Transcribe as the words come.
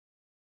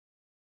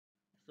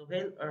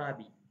Soheil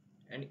Arabi,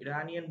 an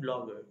Iranian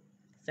blogger,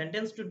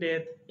 sentenced to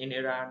death in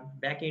Iran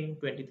back in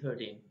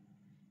 2013.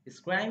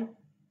 His crime: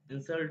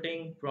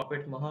 insulting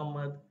Prophet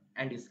Muhammad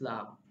and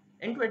Islam.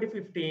 In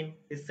 2015,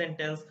 his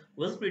sentence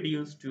was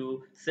reduced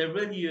to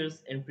several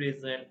years in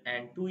prison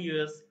and 2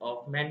 years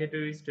of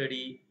mandatory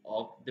study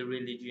of the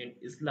religion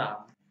Islam.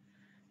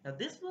 Now,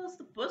 this was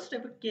the first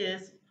ever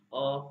case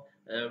of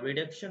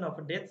reduction of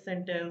a death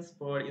sentence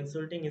for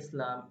insulting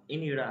Islam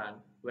in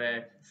Iran,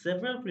 where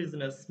several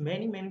prisoners,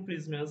 many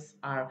prisoners,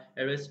 are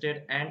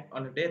arrested and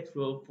on a death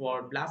row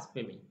for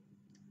blasphemy.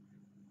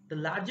 The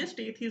largest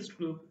atheist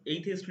group,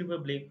 Atheist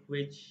Republic,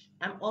 which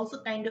I'm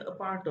also kind of a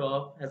part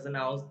of, has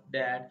announced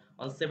that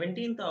on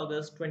 17th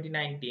August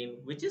 2019,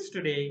 which is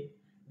today,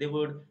 they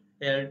would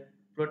hold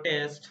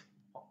protest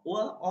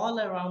all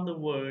around the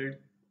world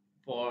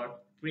for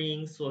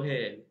freeing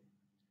Soheil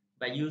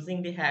by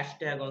using the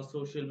hashtag on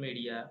social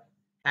media,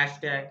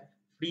 hashtag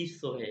free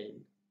Soheil.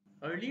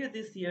 Earlier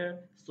this year,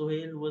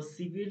 Soheil was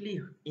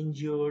severely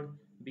injured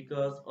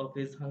because of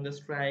his hunger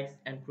strikes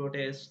and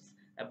protests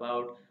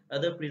about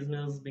other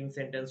prisoners being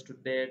sentenced to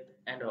death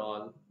and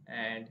all.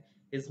 And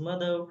his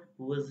mother,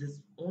 who was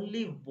his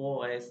only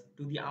voice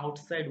to the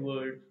outside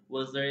world,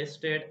 was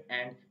arrested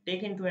and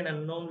taken to an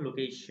unknown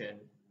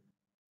location.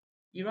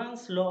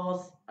 Iran's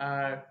laws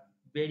are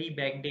very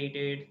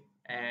backdated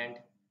and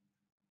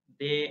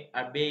they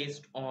are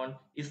based on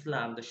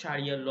Islam, the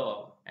Sharia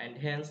law, and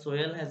hence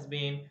Sohail has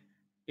been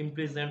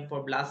imprisoned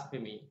for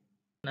blasphemy.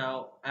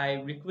 Now,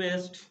 I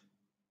request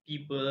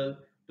people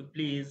to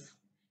please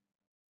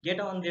get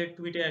on their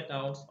Twitter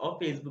accounts or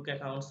Facebook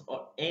accounts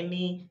or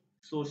any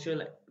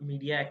social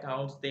media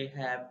accounts they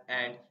have,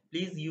 and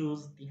please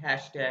use the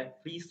hashtag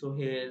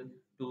FreeSohail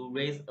to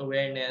raise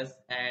awareness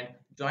and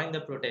join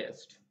the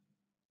protest.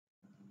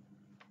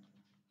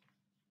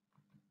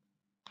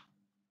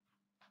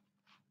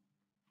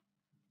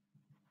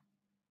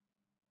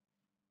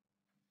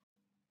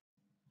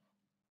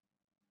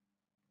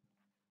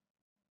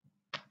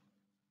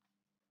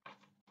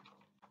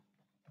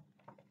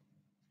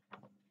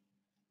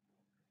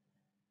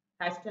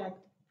 Hashtag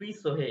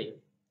FreeSohail.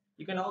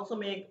 You can also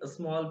make a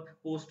small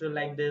poster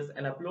like this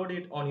and upload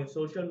it on your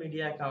social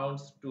media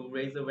accounts to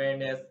raise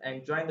awareness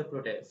and join the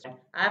protest.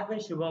 I've been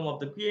Shivam of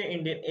the Queer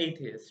Indian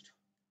Atheist.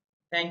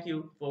 Thank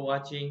you for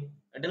watching.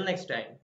 Until next time.